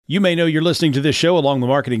You may know you're listening to this show along the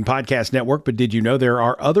Marketing Podcast Network, but did you know there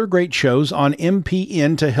are other great shows on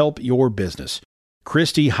MPN to help your business?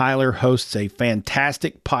 Christy Heiler hosts a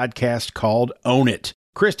fantastic podcast called Own It.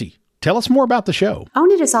 Christy, tell us more about the show.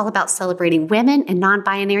 Own It is all about celebrating women and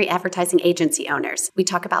non-binary advertising agency owners. We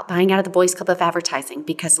talk about buying out of the Boys Club of Advertising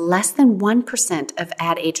because less than 1% of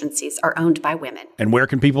ad agencies are owned by women. And where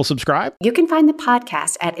can people subscribe? You can find the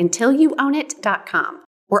podcast at untilyouownit.com.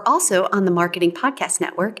 We're also on the Marketing Podcast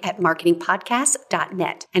Network at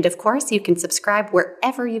marketingpodcast.net. And of course, you can subscribe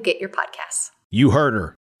wherever you get your podcasts. You heard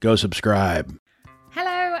her. Go subscribe.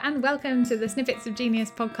 Hello and welcome to the Snippets of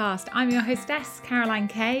Genius podcast. I'm your hostess, Caroline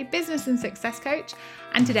Kay, business and success coach.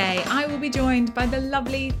 And today I will be joined by the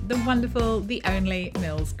lovely, the wonderful, the only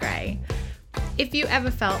Mills Gray. If you ever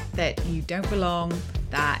felt that you don't belong,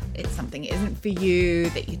 that it's something isn't for you,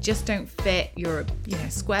 that you just don't fit, you're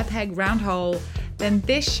a square peg, round hole, then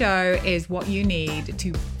this show is what you need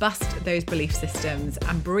to bust those belief systems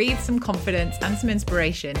and breathe some confidence and some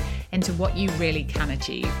inspiration into what you really can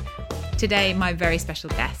achieve. Today, my very special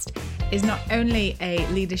guest is not only a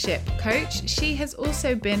leadership coach, she has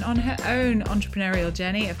also been on her own entrepreneurial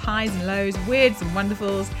journey of highs and lows, weirds and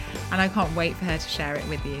wonderfuls, and I can't wait for her to share it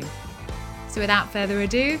with you. So without further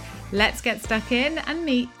ado, let's get stuck in and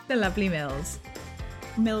meet the lovely Mills.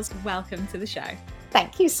 Mills, welcome to the show.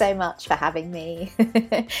 Thank you so much for having me.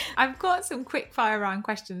 I've got some quick fire round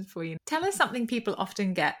questions for you. Tell us something people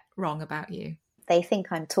often get wrong about you. They think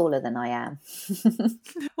I'm taller than I am.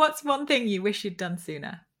 What's one thing you wish you'd done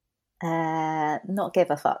sooner? Not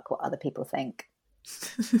give a fuck what other people think.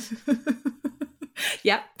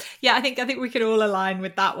 Yeah, I think we could all align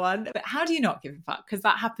with that one. But how do you not give a fuck? Because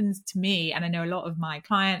that happens to me, and I know a lot of my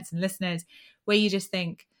clients and listeners, where you just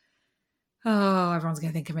think, oh, everyone's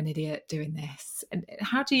going to think I'm an idiot doing this. And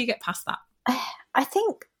how do you get past that? I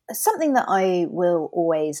think something that I will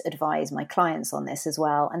always advise my clients on this as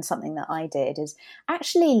well, and something that I did, is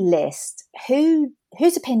actually list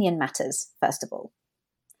whose opinion matters, first of all.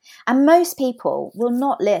 And most people will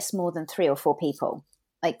not list more than 3 or 4 people.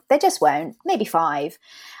 Like, they just won't, maybe 5.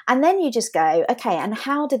 And then you just go, okay, and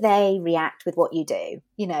how do they react with what you do?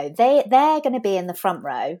 You know, they're going to be in the front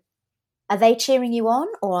row. Are they cheering you on,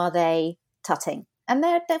 or are they tutting? And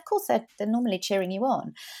they're normally cheering you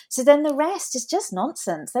on. So then the rest is just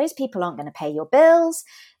nonsense. Those people aren't going to pay your bills.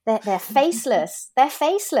 They're faceless. They're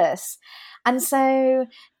faceless. And so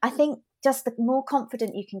I think just the more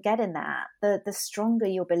confident you can get in that, the stronger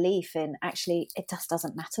your belief in actually it just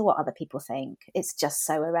doesn't matter what other people think. It's just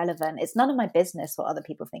so irrelevant. It's none of my business what other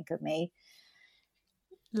people think of me.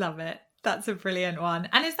 Love it. That's a brilliant one.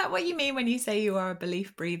 And is that what you mean when you say you are a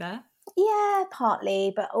belief breather? Yeah,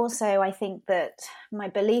 partly, but also I think that my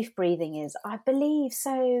belief breathing is I believe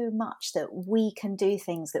so much that we can do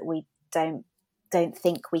things that we don't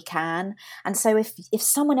think we can. And so if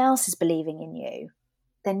someone else is believing in you,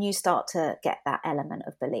 then you start to get that element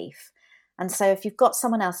of belief. And so if you've got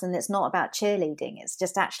someone else, and it's not about cheerleading, it's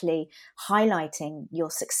just actually highlighting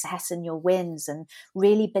your success and your wins and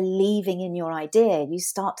really believing in your idea, you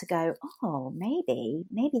start to go, oh, maybe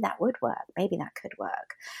that would work. Maybe that could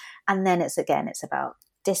work. And then it's about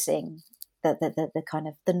dissing the kind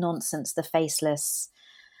of the nonsense, the faceless,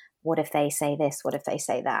 what if they say this, what if they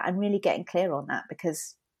say that, and really getting clear on that,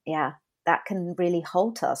 because that can really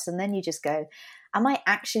halt us. And then you just go, am I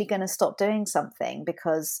actually going to stop doing something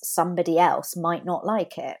because somebody else might not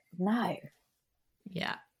like it? No.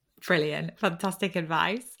 Yeah. Brilliant. Fantastic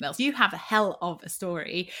advice. You have a hell of a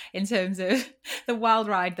story in terms of the wild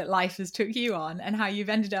ride that life has took you on and how you've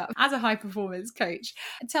ended up as a high performance coach.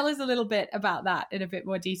 Tell us a little bit about that in a bit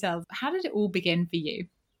more detail. How did it all begin for you?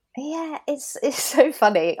 Yeah, it's so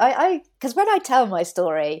funny. Because when I tell my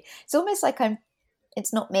story, it's almost like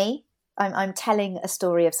it's not me. I'm telling a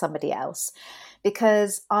story of somebody else,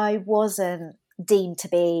 because I wasn't deemed to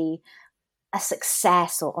be a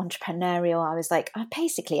success or entrepreneurial. I was like, I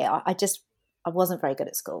wasn't very good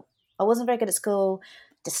at school. I wasn't very good at school,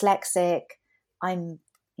 dyslexic. I'm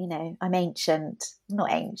ancient,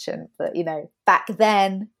 not ancient, but, back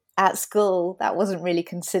then at school, that wasn't really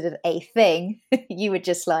considered a thing. You were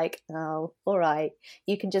just like, oh, all right,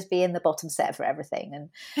 you can just be in the bottom set for everything.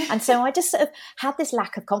 And so I just sort of had this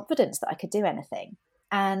lack of confidence that I could do anything.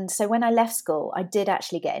 And so when I left school, I did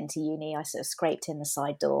actually get into uni. I sort of scraped in the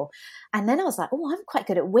side door. And then I was like, oh, I'm quite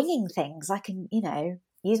good at winging things. I can,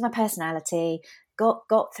 use my personality,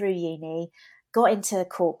 got through uni, got into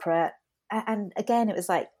corporate. And again, it was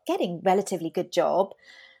like getting relatively good job.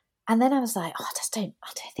 And then I was like, I don't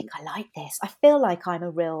think I like this. I feel like I'm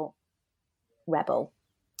a real rebel.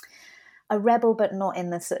 A rebel, but not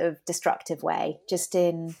in the sort of destructive way, just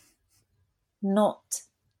in not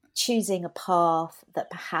choosing a path that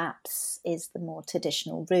perhaps is the more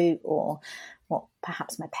traditional route, or what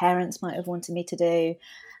perhaps my parents might have wanted me to do.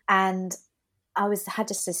 And had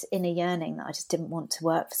just this inner yearning that I just didn't want to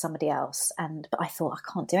work for somebody else. But I thought,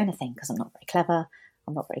 I can't do anything because I'm not very clever.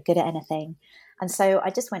 I'm not very good at anything. And so I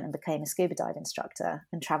just went and became a scuba dive instructor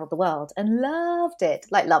and traveled the world and loved it.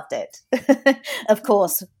 Of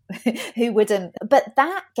course, who wouldn't? But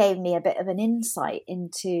that gave me a bit of an insight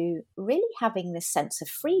into really having this sense of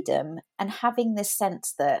freedom and having this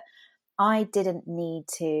sense that I didn't need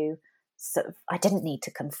to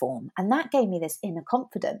conform. And that gave me this inner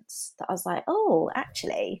confidence that I was like, oh,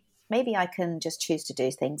 actually, maybe I can just choose to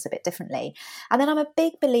do things a bit differently. And then I'm a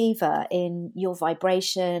big believer in your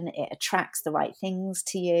vibration. It attracts the right things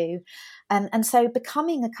to you. And so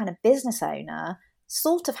becoming a kind of business owner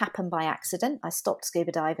sort of happened by accident. I stopped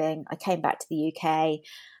scuba diving. I came back to the UK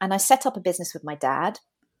and I set up a business with my dad.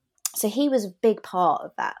 So he was a big part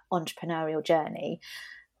of that entrepreneurial journey.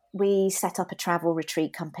 We set up a travel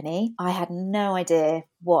retreat company. I had no idea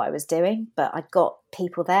what I was doing, but I got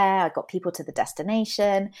people there. I got people to the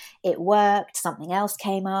destination. It worked. Something else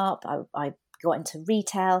came up. I got into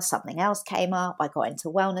retail. Something else came up. I got into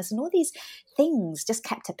wellness, and all these things just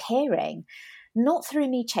kept appearing, not through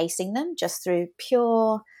me chasing them, just through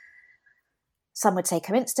pure, some would say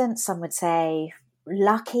coincidence, some would say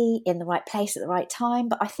lucky, in the right place at the right time.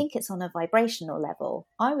 But I think it's on a vibrational level.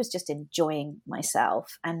 I was just enjoying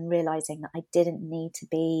myself and realizing that I didn't need to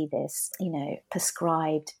be this,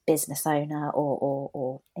 prescribed business owner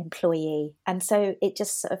or employee. And so it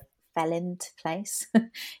just sort of fell into place.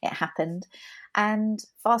 It happened. And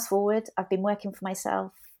fast forward, I've been working for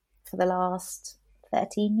myself for the last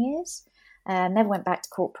 13 years. Never went back to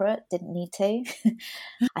corporate, didn't need to.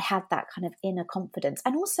 I had that kind of inner confidence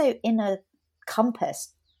and also inner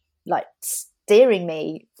compass, like steering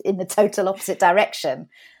me in the total opposite direction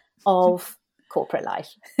of corporate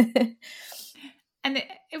life. And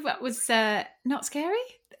it was not scary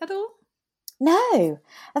at all? No.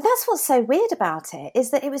 And that's what's so weird about it,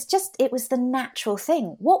 is that it was the natural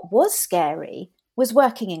thing. What was scary was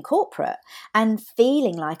working in corporate and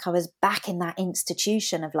feeling like I was back in that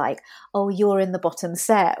institution of like, oh, you're in the bottom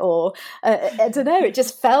set, or I don't know, it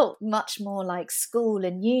just felt much more like school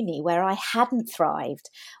and uni where I hadn't thrived.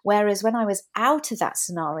 Whereas when I was out of that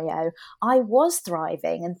scenario, I was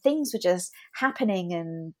thriving and things were just happening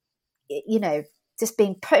and, just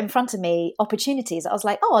being put in front of me, opportunities. I was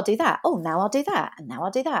like, oh, I'll do that. Oh, now I'll do that. And now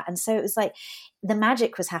I'll do that. And so it was like the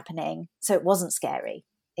magic was happening. So it wasn't scary.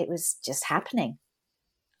 It was just happening.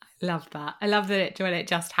 Love that. I love that when it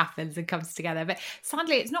just happens and comes together. But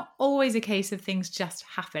sadly, it's not always a case of things just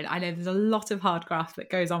happen. I know there's a lot of hard graft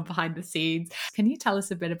that goes on behind the scenes. Can you tell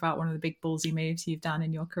us a bit about one of the big ballsy moves you've done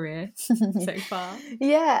in your career so far?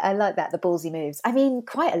 Yeah, I like that, the ballsy moves. I mean,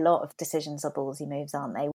 quite a lot of decisions are ballsy moves,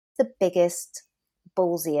 aren't they? The biggest,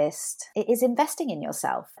 ballsiest is investing in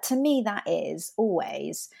yourself. To me, that is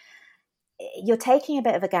always... You're taking a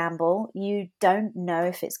bit of a gamble. You don't know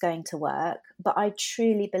if it's going to work, but I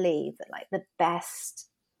truly believe that like the best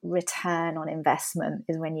return on investment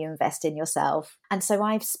is when you invest in yourself. And so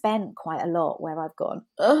I've spent quite a lot where I've gone,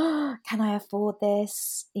 oh, can I afford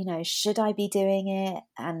this? Should I be doing it?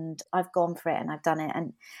 And I've gone for it and I've done it.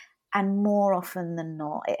 And more often than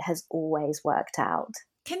not, it has always worked out.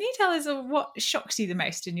 Can you tell us what shocks you the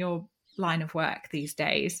most in your line of work these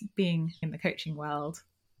days, being in the coaching world?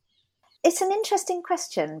 It's an interesting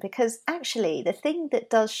question, because actually the thing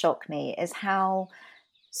that does shock me is how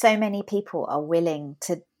so many people are willing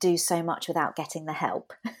to do so much without getting the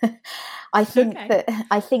help. I think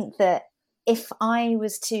that if I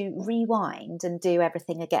was to rewind and do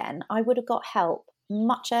everything again, I would have got help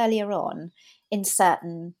much earlier on in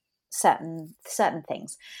certain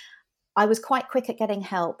things. I was quite quick at getting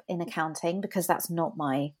help in accounting because that's not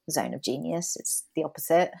my zone of genius. It's the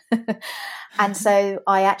opposite. And so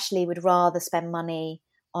I actually would rather spend money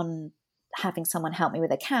on having someone help me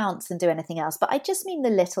with accounts than do anything else. But I just mean the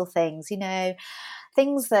little things,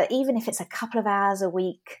 things that even if it's a couple of hours a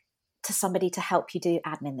week to somebody to help you do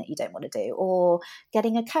admin that you don't want to do, or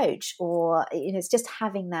getting a coach, or, it's just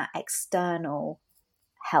having that external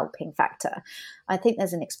helping factor. I think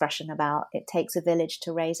there's an expression about it takes a village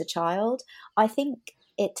to raise a child. I think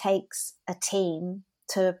it takes a team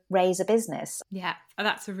to raise a business. Yeah,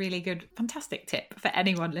 that's a really good, fantastic tip for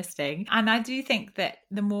anyone listening. And I do think that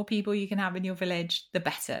the more people you can have in your village, the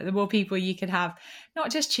better. The more people you can have,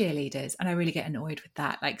 not just cheerleaders. And I really get annoyed with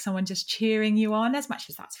that, like someone just cheering you on, as much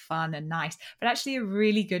as that's fun and nice, but actually a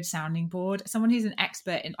really good sounding board, someone who's an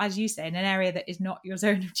expert in, as you say, in an area that is not your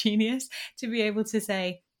zone of genius, to be able to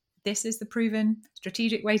say, this is the proven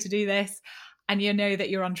strategic way to do this. and you know that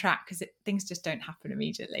you're on track because things just don't happen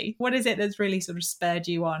immediately? What is it that's really sort of spurred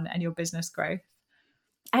you on and your business growth?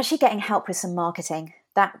 Actually getting help with some marketing.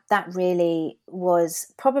 That really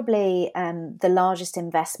was probably the largest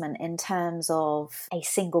investment in terms of a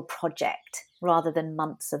single project rather than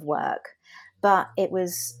months of work. But it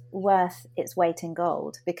was worth its weight in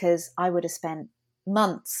gold, because I would have spent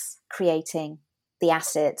months creating the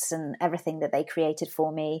assets and everything that they created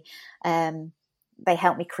for me. They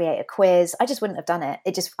helped me create a quiz. I just wouldn't have done it.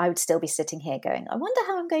 I would still be sitting here going, I wonder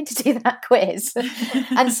how I'm going to do that quiz.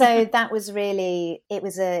 And so that was really, it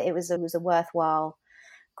was a worthwhile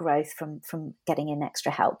growth from getting in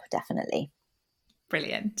extra help, definitely.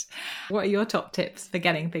 Brilliant. What are your top tips for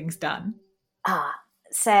getting things done?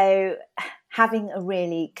 So having a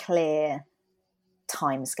really clear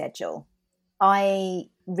time schedule. I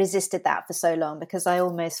resisted that for so long because I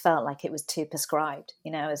almost felt like it was too prescribed.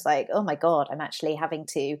 It's like, oh my God, I'm actually having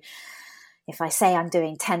to, if I say I'm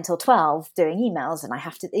doing 10 till 12 doing emails and I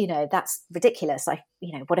have to, that's ridiculous.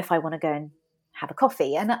 What if I want to go and have a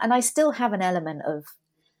coffee? And I still have an element of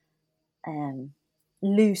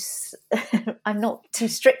loose, I'm not too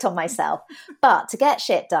strict on myself, but to get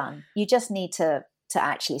shit done, you just need to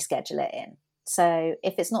actually schedule it in. So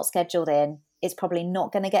if it's not scheduled in, it's probably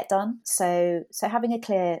not going to get done. So having a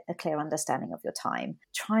clear understanding of your time.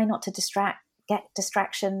 Try not to get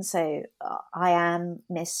distractions. So I am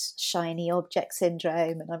Miss Shiny Object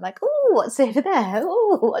Syndrome, and I'm like, oh, what's over there?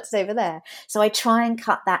 Oh, what's over there? So I try and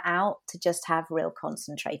cut that out to just have real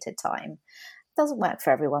concentrated time. It doesn't work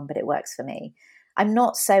for everyone, but it works for me. I'm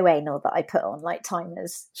not so anal that I put on like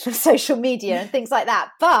timers for social media and things like that,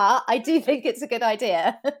 but I do think it's a good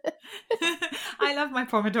idea. I love my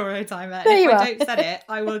Pomodoro timer. There If I don't set it,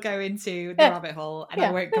 I will go into the rabbit hole and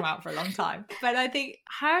I won't come out for a long time. But I think,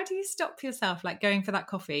 how do you stop yourself like going for that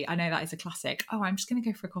coffee? I know that is a classic. Oh, I'm just going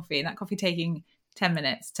to go for a coffee, and that coffee taking 10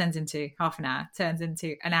 minutes turns into half an hour, turns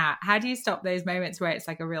into an hour. How do you stop those moments where it's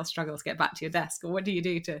like a real struggle to get back to your desk? Or what do you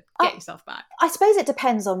do to get yourself back? I suppose it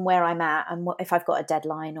depends on where I'm at and if I've got a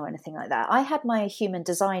deadline or anything like that. I had my human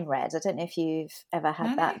design read. I don't know if you've ever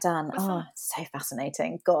had that done. It's so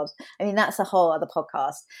fascinating. God. I mean, that's a whole other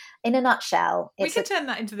podcast. In a nutshell. We could turn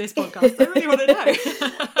that into this podcast. I really want to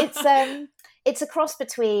know. It's a cross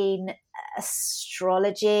between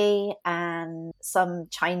astrology and some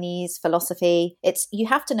Chinese philosophy. You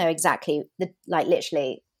have to know exactly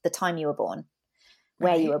literally the time you were born,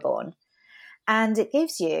 where you were born. And it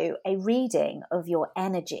gives you a reading of your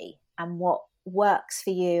energy and what works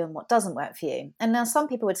for you and what doesn't work for you. And now some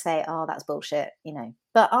people would say, oh, that's bullshit,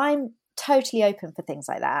 but I'm totally open for things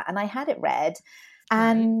like that. And I had it read,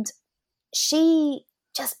 and she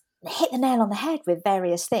just hit the nail on the head with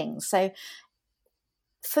various things. So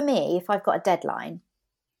for me, if I've got a deadline,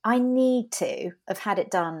 I need to have had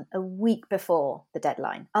it done a week before the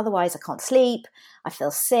deadline. Otherwise, I can't sleep. I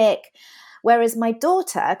feel sick. Whereas my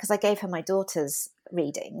daughter, because I gave her my daughter's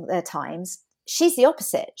reading, their times, she's the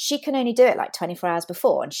opposite. She can only do it like 24 hours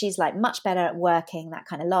before. And she's like much better at working, that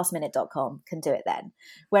kind of lastminute.com can do it then.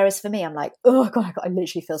 Whereas for me, I'm like, oh God, I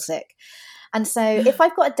literally feel sick. And so if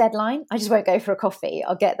I've got a deadline, I just won't go for a coffee.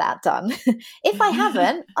 I'll get that done. If I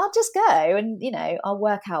haven't, I'll just go and, I'll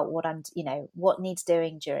work out what needs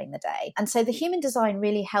doing during the day. And so the human design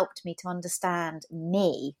really helped me to understand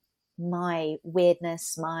me, my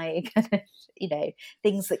weirdness, my kind of,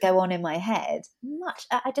 things that go on in my head.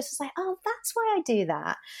 I just was like, oh, that's why I do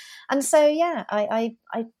that. And so, yeah, I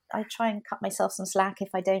try and cut myself some slack if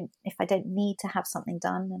I don't need to have something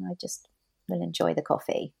done, and I just will enjoy the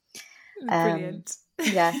coffee. Brilliant.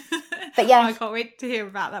 Yeah. But yeah. I can't wait to hear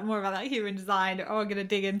more about that human design. I'm going to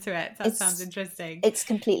dig into it. That sounds interesting. It's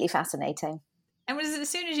completely fascinating. And was it as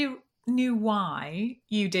soon as you knew why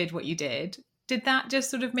you did what you did that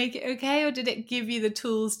just sort of make it okay? Or did it give you the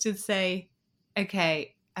tools to say,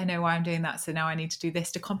 okay, I know why I'm doing that, so now I need to do this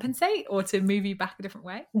to compensate or to move you back a different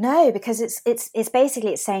way? No, because it's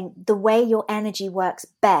basically saying the way your energy works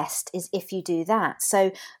best is if you do that.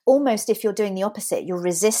 So almost if you're doing the opposite, you're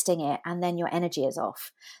resisting it and then your energy is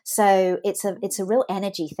off. So it's a real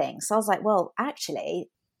energy thing. So I was like, well, actually,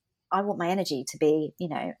 I want my energy to be,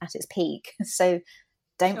 at its peak. So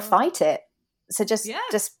don't fight it. So just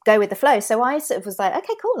go with the flow. So I sort of was like,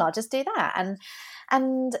 okay, cool, I'll just do that.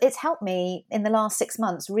 And it's helped me in the last 6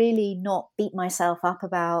 months really not beat myself up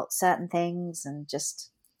about certain things and just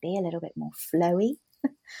be a little bit more flowy.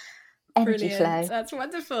 Energy flow. That's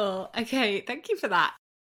wonderful. Okay, thank you for that.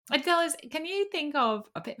 And girls, can you think of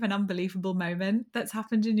a bit of an unbelievable moment that's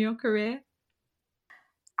happened in your career?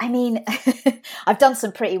 I mean, I've done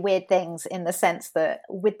some pretty weird things in the sense that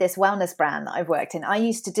with this wellness brand that I've worked in, I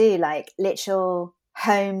used to do like literal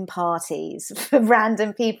home parties for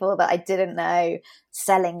random people that I didn't know,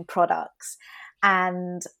 selling products.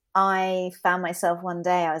 And I found myself one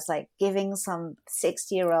day, I was like giving some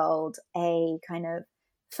 60-year-old a kind of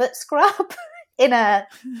foot scrub in a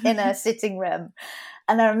sitting room.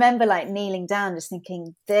 And I remember like kneeling down, just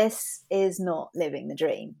thinking, this is not living the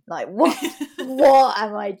dream. Like, what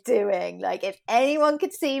am I doing? Like, if anyone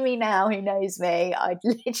could see me now who knows me,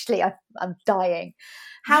 I'm dying.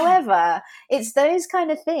 However, it's those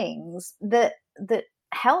kind of things that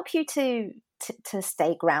help you to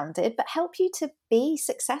stay grounded, but help you to be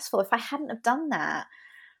successful. If I hadn't have done that,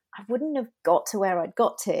 I wouldn't have got to where I'd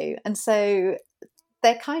got to. And so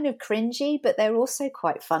they're kind of cringy, but they're also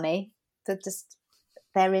quite funny.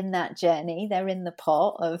 They're in that journey. They're in the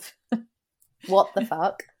pot of what the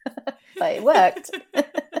fuck, but it worked.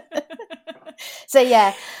 So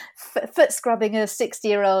yeah, foot scrubbing a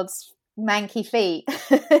 60-year-old's manky feet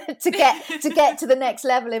to get to the next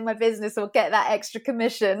level in my business or get that extra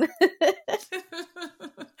commission.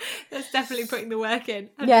 That's definitely putting the work in,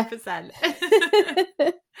 100%.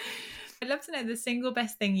 Yeah. I'd love to know the single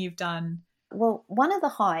best thing you've done. Well, one of the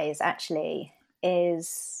highs actually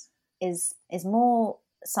is more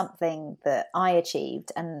something that I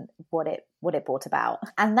achieved and what it brought about.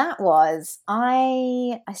 And that was,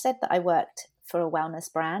 I said that I worked for a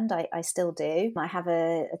wellness brand. I still do. I have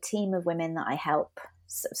a team of women that I help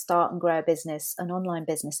start and grow a business, an online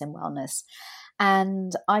business in wellness.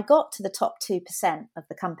 And I got to the top 2% of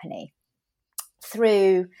the company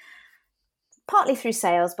partly through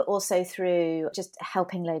sales, but also through just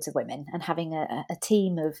helping loads of women and having a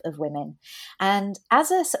team of women. And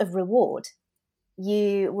as a sort of reward,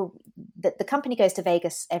 the company goes to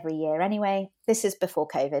Vegas every year anyway. This is before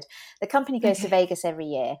COVID. The company goes to Vegas every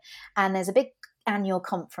year, and there's a big annual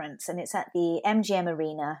conference, and it's at the MGM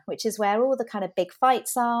Arena, which is where all the kind of big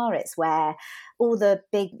fights are. It's where all the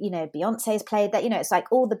big, Beyonce's played that, it's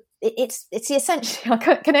like all the, it's the essentially, I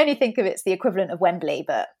can only think of it's the equivalent of Wembley,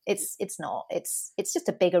 but it's not, it's just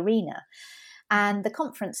a big arena. And the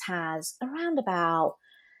conference has around about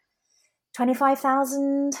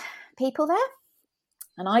 25,000 people there.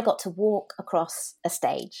 And I got to walk across a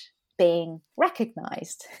stage being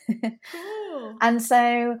recognized. Cool. And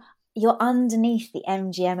so you're underneath the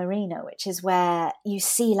MGM Arena, which is where you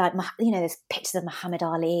see like, there's pictures of Muhammad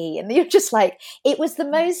Ali, and you're just like, it was the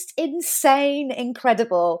most insane,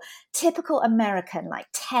 incredible, typical American, like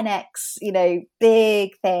 10X,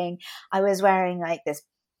 big thing. I was wearing like this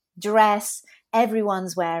dress.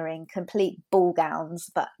 Everyone's wearing complete ball gowns,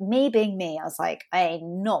 but me being me, I was like, I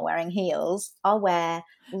ain't not wearing heels. I'll wear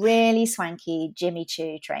really swanky Jimmy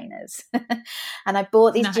Choo trainers. And I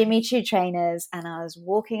bought these Jimmy Choo trainers, and I was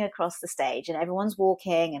walking across the stage, and everyone's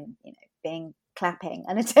walking and, being clapping.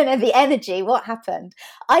 And I don't know the energy, what happened?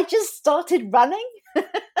 I just started running.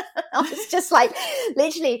 I was just like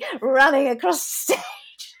literally running across the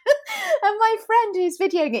stage. And my friend who's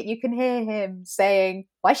videoing it, you can hear him saying,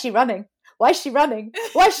 why is she running? Why is she running?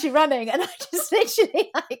 Why is she running? And I just literally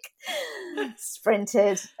like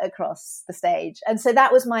sprinted across the stage. And so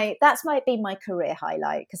that might be my career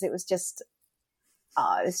highlight, because it was just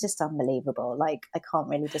unbelievable. Like, I can't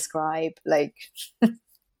really describe, like.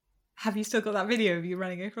 Have you still got that video of you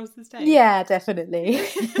running across the stage? Yeah, definitely.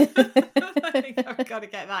 I think I've got to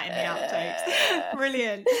get that in the outtakes.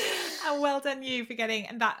 Brilliant. And well done you for getting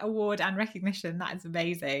that award and recognition. That is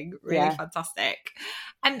amazing. Really fantastic.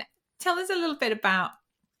 And tell us a little bit about,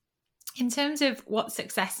 in terms of what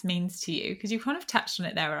success means to you, because you kind of touched on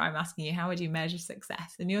it there where I'm asking you, how would you measure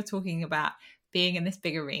success? And you're talking about being in this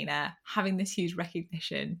big arena, having this huge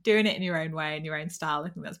recognition, doing it in your own way, in your own style. I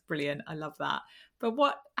think that's brilliant. I love that.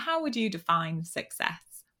 But how would you define success?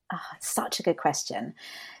 Such a good question,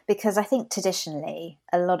 because I think traditionally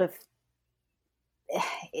a lot of,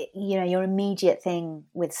 your immediate thing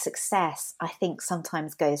with success, I think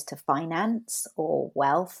sometimes goes to finance or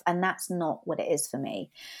wealth. And that's not what it is for me.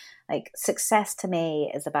 Like, success to me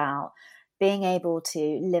is about being able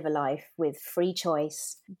to live a life with free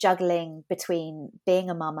choice, juggling between being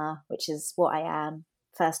a mama, which is what I am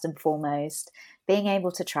first and foremost, being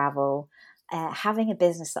able to travel, having a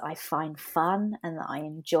business that I find fun and that I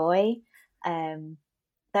enjoy.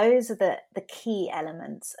 Those are the key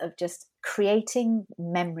elements of just creating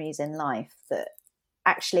memories in life that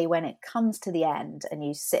actually, when it comes to the end and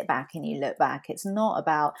you sit back and you look back, it's not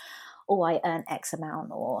about, I earned X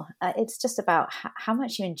amount, or it's just about how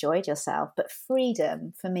much you enjoyed yourself. But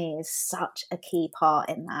freedom for me is such a key part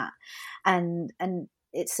in that. And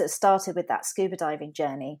it sort of started with that scuba diving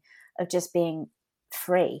journey of just being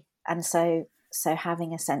free. And so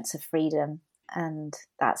having a sense of freedom, and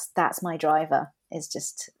that's my driver, is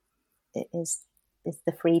just, it is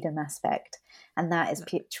the freedom aspect, and that is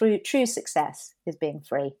true success is being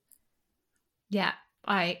free. Yeah,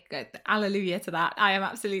 hallelujah to that. I am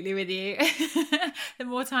absolutely with you. The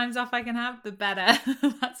more times off I can have, the better.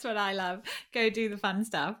 That's what I love. Go do the fun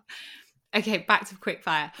stuff. Okay, back to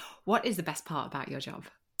quickfire. What is the best part about your job?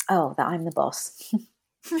 Oh, that I'm the boss.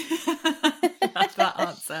 That's that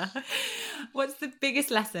answer. What's the biggest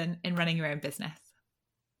lesson in running your own business?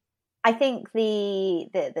 I think the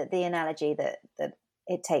analogy that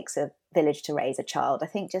it takes a village to raise a child. I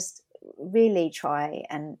think just really try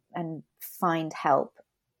and find help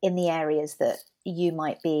in the areas that you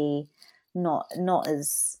might be not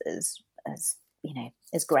as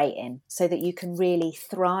great in, so that you can really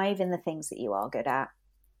thrive in the things that you are good at.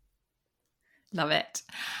 Love it.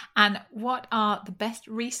 And what are the best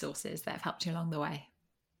resources that have helped you along the way?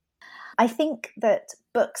 I think that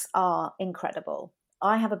books are incredible.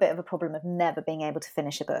 I have a bit of a problem of never being able to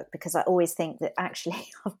finish a book, because I always think that actually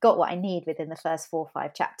I've got what I need within the first 4 or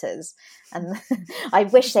 5 chapters. And I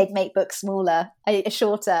wish they'd make books smaller,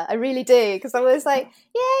 shorter. I really do. Because I was like, yeah,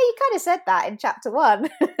 you kind of said that in chapter 1.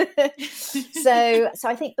 So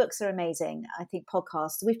I think books are amazing. I think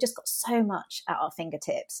podcasts, we've just got so much at our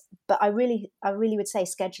fingertips. But I really would say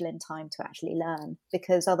schedule in time to actually learn,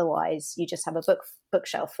 because otherwise you just have a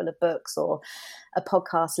bookshelf full of books, or a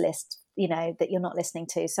podcast list that you're not listening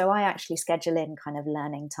to. So I actually schedule in kind of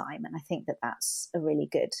learning time, and I think that that's a really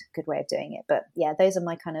good way of doing it. But yeah, those are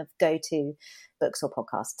my kind of go-to books or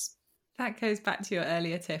podcasts. That goes back to your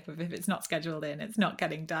earlier tip of if it's not scheduled in, it's not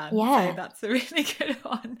getting done. Yeah. So that's a really good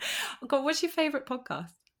one. Oh God, what's your favourite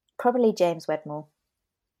podcast? Probably James Wedmore.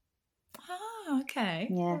 Oh, okay.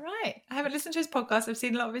 Yeah. All right. I haven't listened to his podcast. I've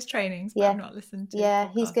seen a lot of his trainings, but I've not listened to his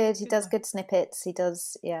podcast. He's good. He does good snippets. He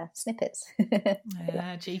does, snippets.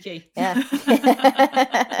 Yeah, cheeky. Yeah.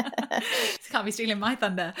 Can't be stealing my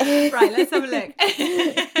thunder. Right, let's have a look.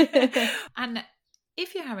 And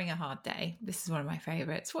if you're having a hard day, this is one of my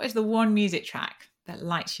favourites. What is the one music track that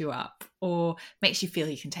lights you up or makes you feel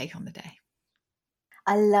you can take on the day?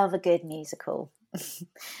 I love a good musical. Oh,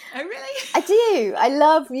 really? I do. I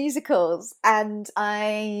love musicals, and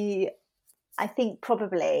I think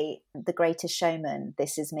probably The Greatest Showman,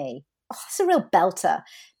 This Is Me. Oh, it's a real belter.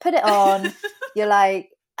 Put it on. You're like,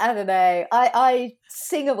 I don't know. I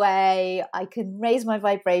sing away. I can raise my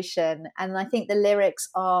vibration, and I think the lyrics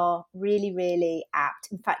are really, really apt.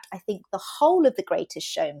 In fact, I think the whole of The Greatest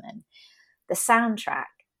Showman, the soundtrack,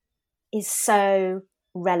 is so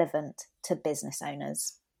relevant to business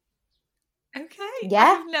owners. Okay.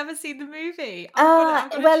 Yeah. I've never seen the movie.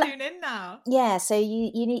 I've got to tune in now. Yeah. So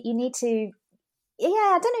you need to. Yeah,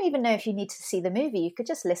 I don't even know if you need to see the movie. You could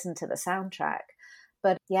just listen to the soundtrack.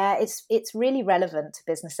 But yeah, it's really relevant to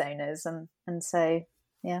business owners, and so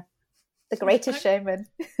yeah, The Greatest Showman.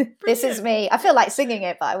 This Is Me. I feel like singing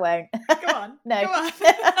it, but I won't. Go on. No. Go on.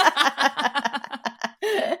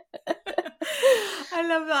 I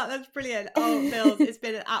love that. That's brilliant. Oh, Mills, it's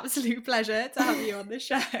been an absolute pleasure to have you on the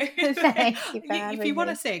show. Thank you for having If you me. want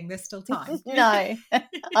to sing, there's still time. No,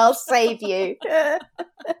 I'll save you.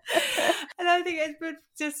 And I think it's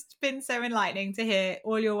just been so enlightening to hear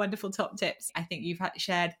all your wonderful top tips. I think you've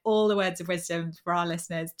shared all the words of wisdom for our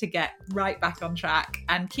listeners to get right back on track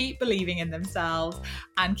and keep believing in themselves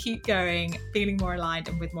and keep going, feeling more aligned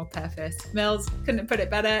and with more purpose. Mills, couldn't have put it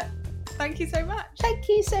better. Thank you so much. Thank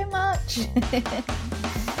you so much.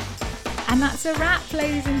 And that's a wrap,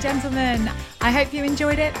 ladies and gentlemen. I hope you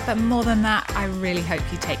enjoyed it, but more than that, I really hope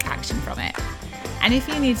you take action from it. And if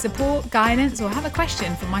you need support, guidance, or have a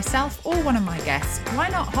question for myself or one of my guests, why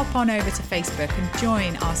not hop on over to Facebook and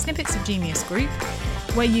join our Snippets of Genius group,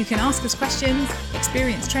 where you can ask us questions,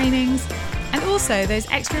 experience trainings, and also those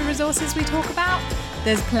extra resources we talk about.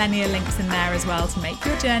 There's plenty of links in there as well to make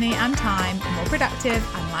your journey and time more productive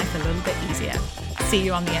and life a little bit easier. See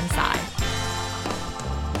you on the inside.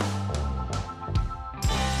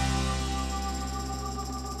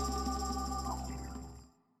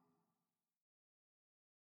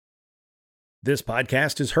 This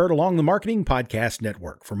podcast is heard along the Marketing Podcast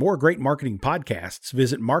Network. For more great marketing podcasts,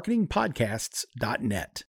 visit marketingpodcasts.net.